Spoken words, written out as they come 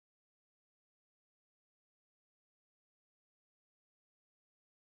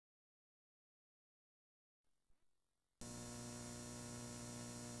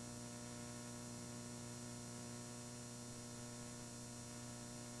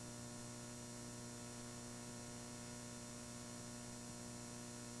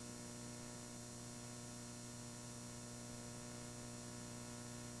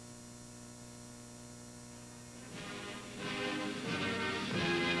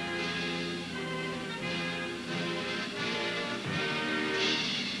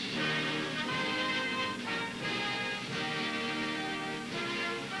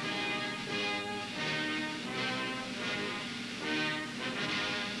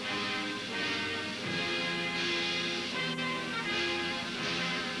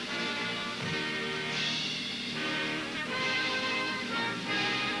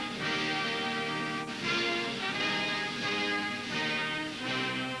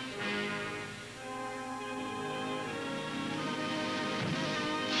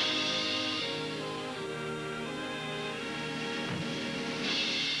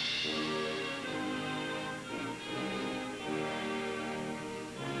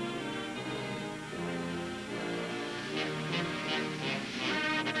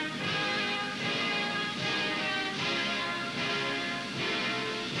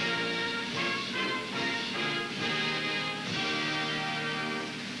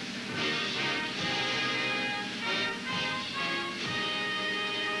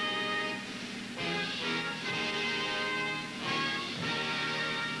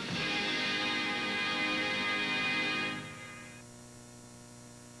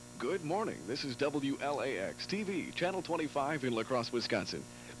Good morning. This is WLAX TV, Channel 25 in La Crosse, Wisconsin,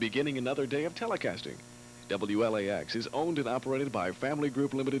 beginning another day of telecasting. WLAX is owned and operated by Family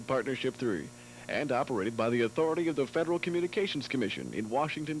Group Limited Partnership 3 and operated by the authority of the Federal Communications Commission in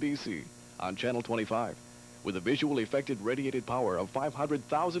Washington, D.C. on Channel 25 with a visual effected radiated power of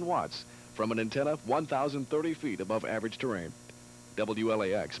 500,000 watts from an antenna 1,030 feet above average terrain.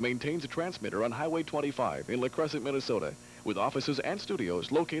 WLAX maintains a transmitter on Highway 25 in La Crosse, Minnesota, with offices and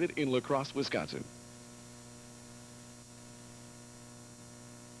studios located in La Crosse, Wisconsin.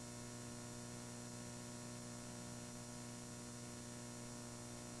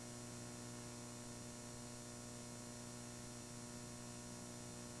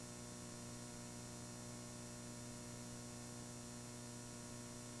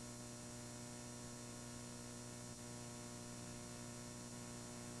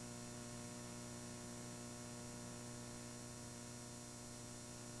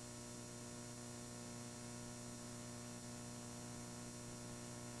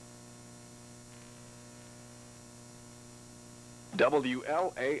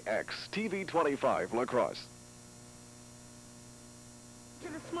 WLAX TV-25 La Crosse.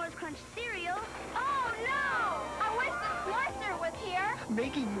 To the S'mores Crunch cereal. Oh no! I wish the slicer was here.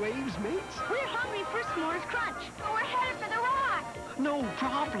 Making waves, mates? We're hungry for S'mores Crunch, but we're headed for the rock. No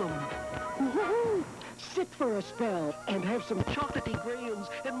problem. Woo-hoo-hoo. Sit for a spell and have some chocolatey grahams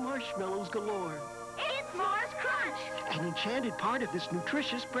and marshmallows galore. It's S'mores Crunch. An enchanted part of this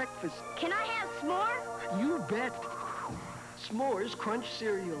nutritious breakfast. Can I have s'more? You bet. S'mores Crunch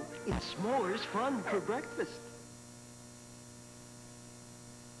cereal. It's s'mores fun for breakfast.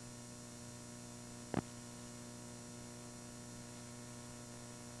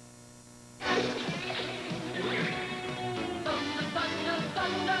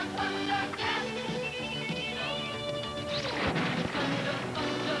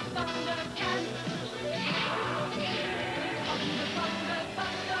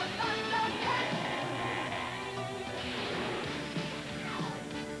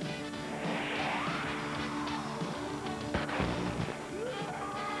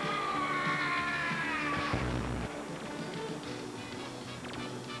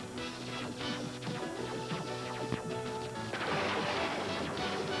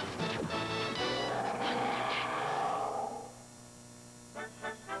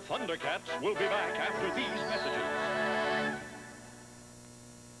 Thundercats will be back after these messages.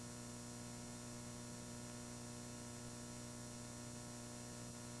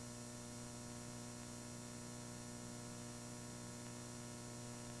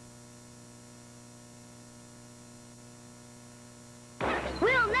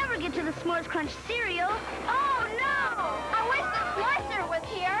 We'll never get to the S'mores Crunch cereal. Oh no! I wish the slicer was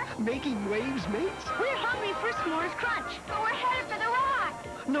here. Making waves, mates? We're hungry for S'mores Crunch, but we're headed for the rock.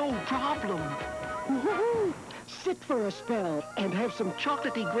 No problem. Woo-hoo-hoo. Sit for a spell and have some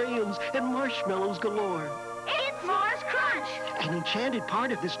chocolatey grahams and marshmallows galore. It's S'mores Crunch. An enchanted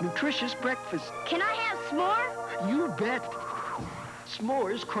part of this nutritious breakfast. Can I have s'more? You bet.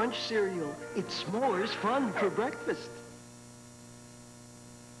 S'mores Crunch cereal. It's s'mores fun for breakfast.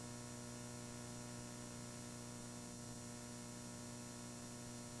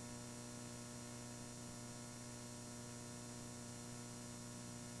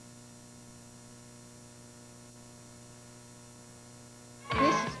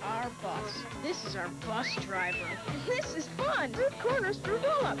 This is our bus driver. This is fun. Fruit corners, fruit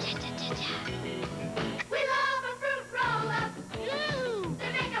roll-ups. We love a fruit roll-up. Ooh!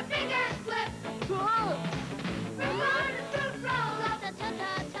 They make a finger slip. Cool. Fruit corners, fruit roll-up.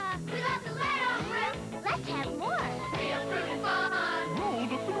 Ta-ta-ta-ta. We love to let 'em rip. Let's have more. Real fruit and fun.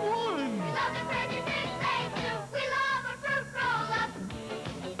 Rolled up in one. We love the crazy things they do. We love a fruit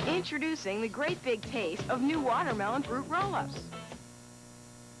roll-up. Introducing the great big taste of new watermelon fruit roll-ups.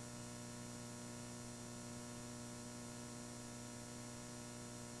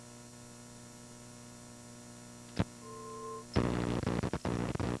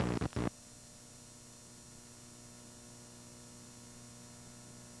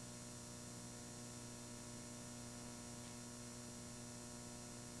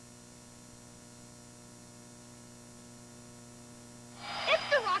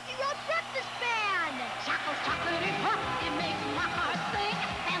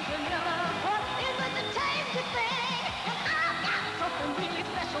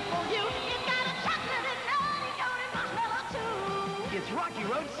 It's Rocky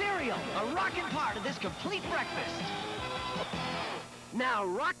Road cereal, a rockin' part of this complete breakfast. Now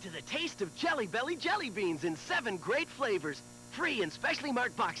rock to the taste of Jelly Belly jelly beans in 7 great flavors. Free in specially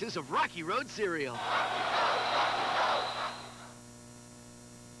marked boxes of Rocky Road cereal.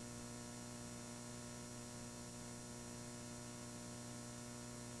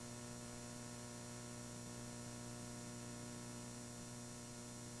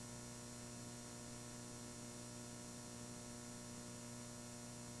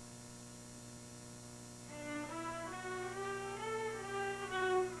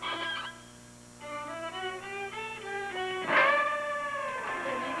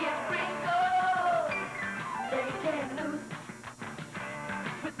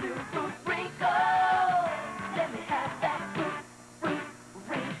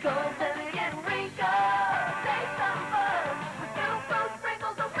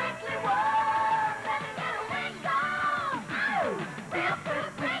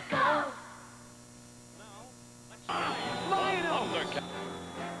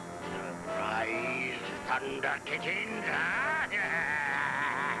 Thunder Kittens, huh?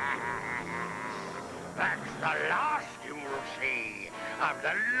 That's the last you will see of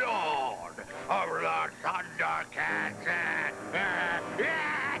the Lord of the Thundercats.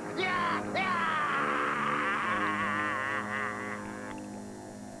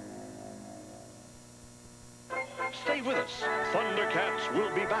 Stay with us. Thundercats will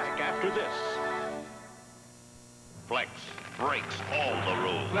be back after this. Flex breaks all the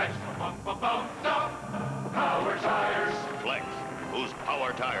rules. Flex, power tires. Flex, whose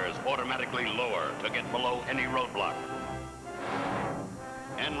power tires automatically lower to get below any roadblock.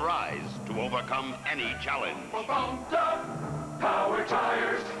 And rise to overcome any challenge. Power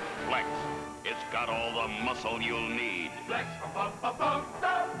tires. Flex, it's got all the muscle you'll need. Flex, power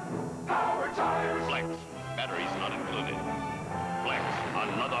tires. Flex, batteries not included. Flex,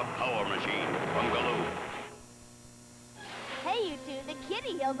 another power machine from Galoo. Hey, you two, the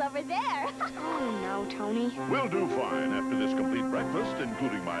kitty hill's over there. Oh, no, Tony. We'll do fine after this complete breakfast,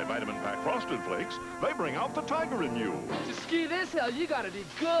 including my vitamin pack Frosted Flakes. They bring out the tiger in you. To ski this hill, you gotta be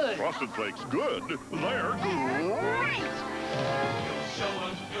good. Frosted Flakes good? They're great! Show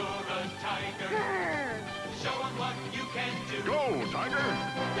 'em you're a tiger. Show 'em what you can do. Go, tiger!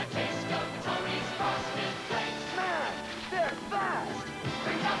 The taste of Tony's Frosted Flakes. Man, they're fast.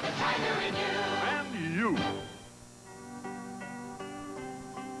 Brings out the tiger in you. And you.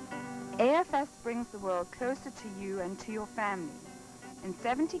 AFS brings the world closer to you and to your family. In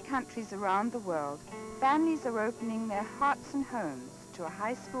 70 countries around the world, families are opening their hearts and homes to a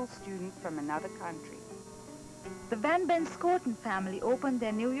high school student from another country. The Van Benskorten family opened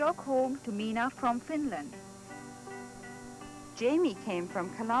their New York home to Mina from Finland. Jamie came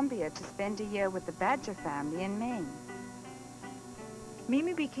from Colombia to spend a year with the Badger family in Maine.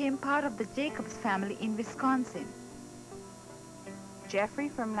 Mimi became part of the Jacobs family in Wisconsin. Jeffrey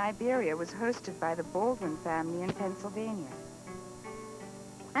from Liberia was hosted by the Baldwin family in Pennsylvania.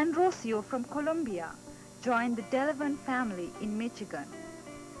 And Rocio from Colombia joined the Delavan family in Michigan.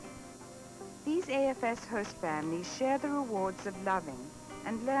 These AFS host families share the rewards of loving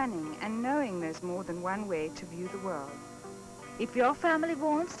and learning and knowing there's more than one way to view the world. If your family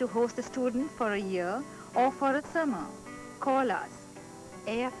wants to host a student for a year or for a summer, call us.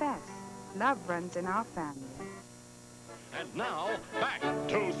 AFS, love runs in our family. And now, back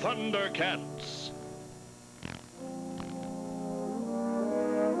to Thundercats.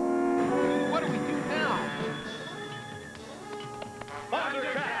 What do we do now?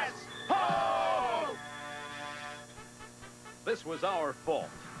 Thundercats! Ho! This was our fault.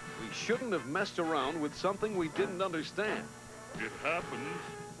 We shouldn't have messed around with something we didn't understand. It happens.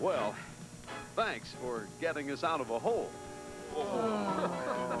 Well, thanks for getting us out of a hole.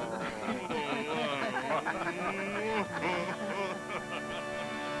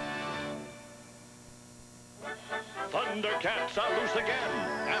 Thundercats are loose again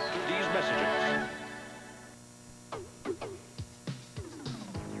after these messages.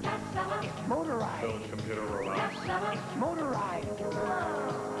 It's motorized. Those computer robots. It's motorized. It's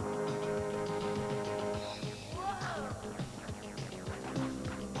motorized.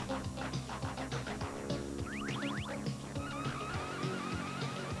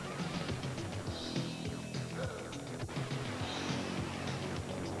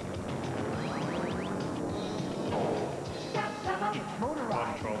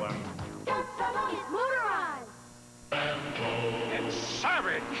 Control them. It's motorized. It's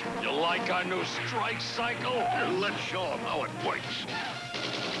savage! You like our new strike cycle? Let's show them how it works.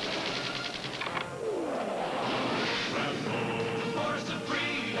 Force of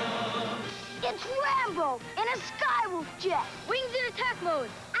freedom. It's Rambo in a Skywolf jet. Wings in attack mode.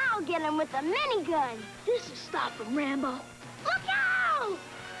 I'll get him with a minigun. This is stop him, Rambo. Look out!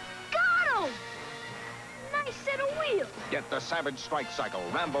 Got him! Nice set of wheels. Get the Savage Strike Cycle,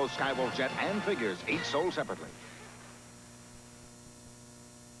 Rambo, Skywolf Jet, and figures, each sold separately.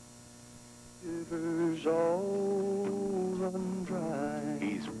 Rivers all run dry.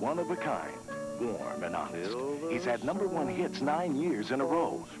 He's one of a kind, warm and honest. He's had #1 hits 9 years in a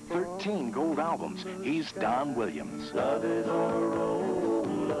row, 13 gold albums. He's Don Williams. Love is on a roll,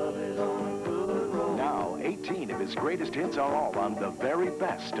 love is on a good roll. Now, 18 of his greatest hits are all on the very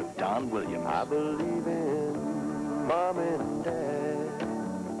best of Don Williams. I believe in Mom and Dad,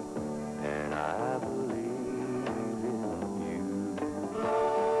 and I believe in you.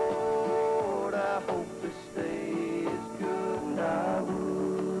 Lord, I hope this day is good, and I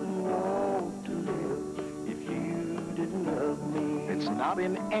wouldn't want to live if you didn't love me. It's not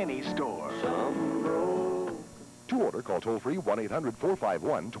in any store. Some road. To order, order, call toll-free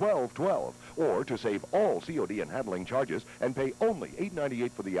 1-800-451-1212. Or to save all COD and handling charges and pay only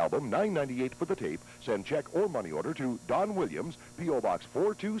 $8.98 for the album, $9.98 for the tape, send check or money order to Don Williams, P.O. Box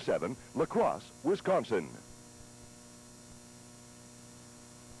 427, La Crosse, Wisconsin.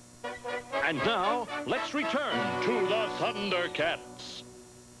 And now, let's return to the Thundercats.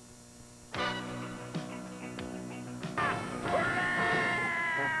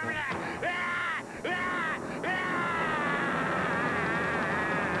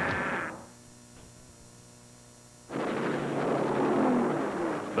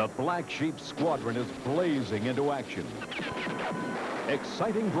 The Black Sheep Squadron is blazing into action.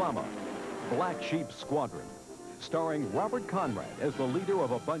 Exciting drama, Black Sheep Squadron, starring Robert Conrad as the leader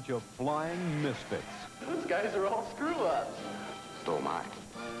of a bunch of flying misfits. Those guys are all screw-ups. So am I.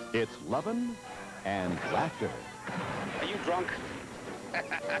 It's lovin' and laughter. Are you drunk?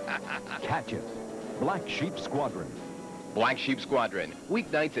 Catch it. Black Sheep Squadron. Black Sheep Squadron,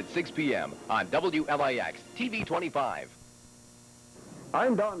 weeknights at 6 p.m. on WLAX TV-25.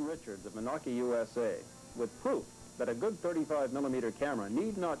 I'm Don Richards of Menarche, USA, with proof that a good 35mm camera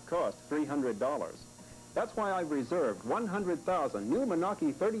need not cost $300. That's why I've reserved 100,000 new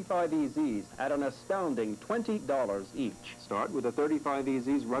Menarche 35EZs at an astounding $20 each. Start with the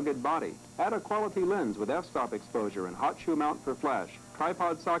 35EZ's rugged body. Add a quality lens with f-stop exposure and hot shoe mount for flash.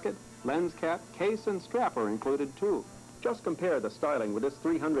 Tripod socket, lens cap, case, and strap are included too. Just compare the styling with this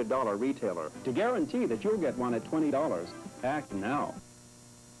 $300 retailer to guarantee that you'll get one at $20. Act now.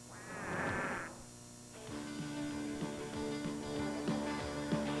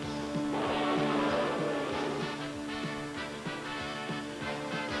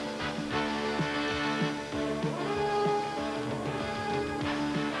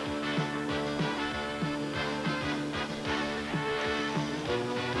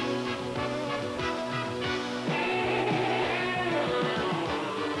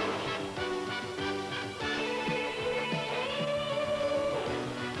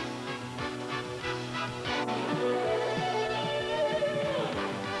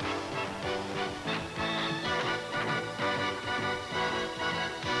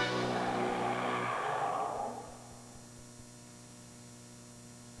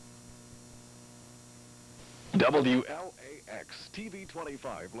 WLAX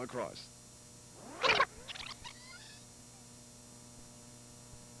TV-25, La Crosse.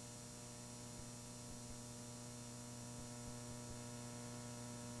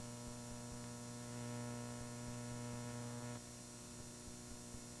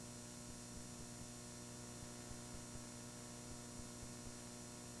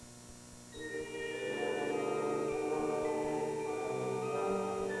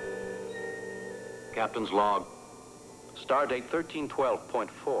 Captain's log. Stardate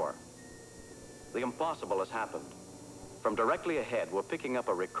 1312.4. The impossible has happened. From directly ahead, we're picking up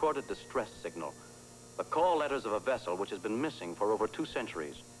a recorded distress signal. The call letters of a vessel which has been missing for over 2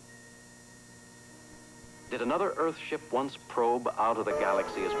 centuries. Did another Earth ship once probe out of the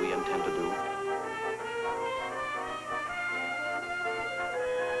galaxy as we intend to do?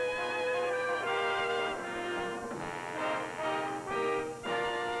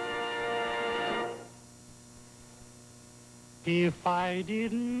 If I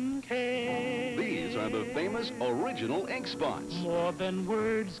didn't care. These are the famous original ink spots. More than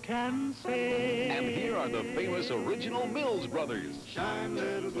words can say. And here are the famous original Mills Brothers. Shine,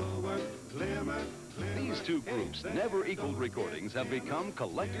 little glower, glimmer. These two groups' never-equaled recordings have become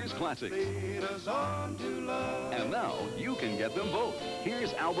collector's classics. And now, you can get them both.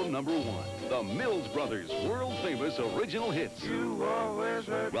 Here's album number 1, the Mills Brothers' world-famous original hits. You always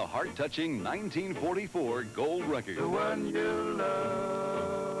heard the heart-touching 1944 gold record. The one you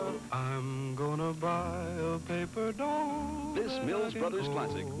love. I'm gonna buy a paper doll. This Mills Brothers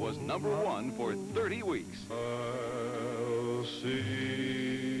classic was number 1 for 30 weeks. I'll see.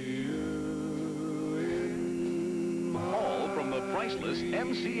 All from the priceless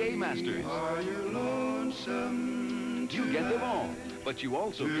MCA Masters. Are you lonesome? You get them all, but you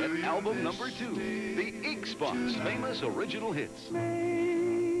also get album number 2, the Ink Spots' famous original hits.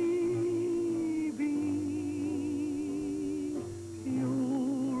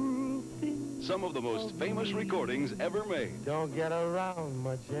 Some of the most famous recordings ever made. Don't get around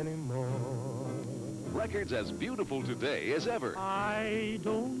much anymore. Records as beautiful today as ever. I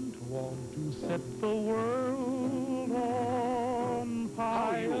don't want to set the world on fire.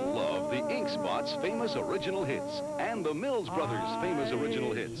 How you'll love the Ink Spots' famous original hits and the Mills Brothers' famous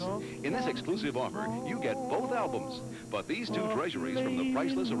original hits. In this exclusive offer, you get both albums. But these two treasuries from the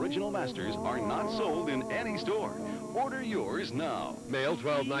priceless original masters are not sold in any store. Order yours now. Mail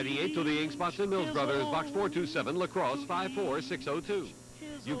 $12.98 to the Ink Spots and Mills Brothers, Box 427, La Crosse, 54602.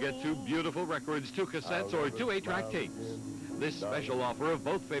 You get 2 beautiful records, 2 cassettes, or 2 8-track tapes. This special offer of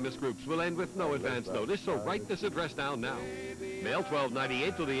both famous groups will end with no advance notice, so write this address down now. Mail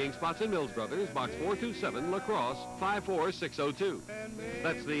 $12.98 to the Ink Spots and Mills Brothers, Box 427, La Crosse, 54602.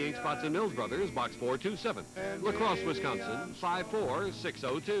 That's the Ink Spots and Mills Brothers, Box 427, La Crosse, Wisconsin,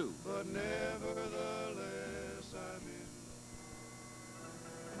 54602. But nevertheless, I'm in.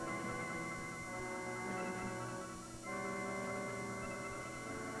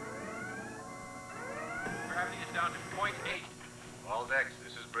 Gravity is down to 0.8. All decks,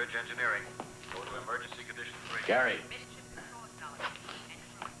 this is bridge engineering. Go to emergency condition 3. Gary.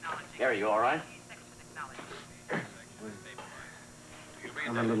 Gary, you all right?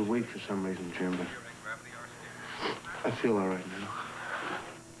 I'm a little weak for some reason, Jim, but I feel all right now.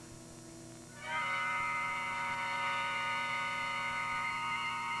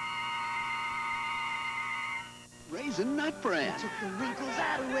 Raisin Nut Bran. Took the wrinkles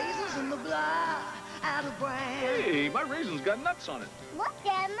out of raisins and the blah out of bran. Hey, my raisin's got nuts on it. Look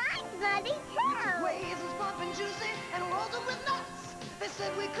at my nutty tail. Raisins plump and juicy and rolled up with nuts. They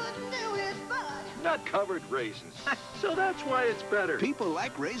said we couldn't do it, but... Nut-covered raisins. So that's why it's better. People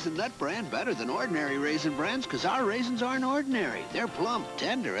like Raisin Nut Bran better than ordinary Raisin Brans because our raisins aren't ordinary. They're plump,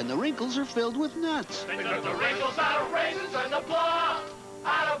 tender, and the wrinkles are filled with nuts. They took the wrinkles out of raisins and the blah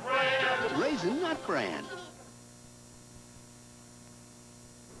out of bran. Raisin Nut Bran.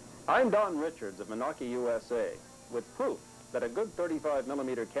 I'm Don Richards of Menaki, USA, with proof that a good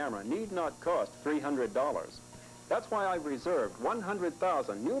 35mm camera need not cost $300. That's why I've reserved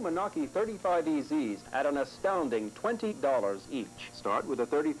 100,000 new Menaki 35EZs at an astounding $20 each. Start with the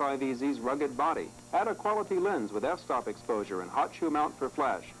 35EZ's rugged body. Add a quality lens with f-stop exposure and hot shoe mount for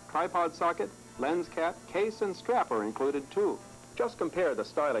flash. Tripod socket, lens cap, case, and strap are included too. Just compare the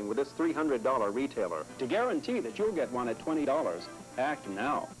styling with this $300 retailer. To guarantee that you'll get one at $20, act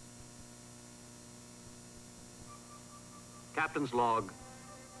now. Captain's log,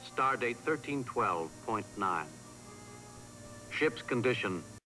 stardate 1312.9. Ship's condition,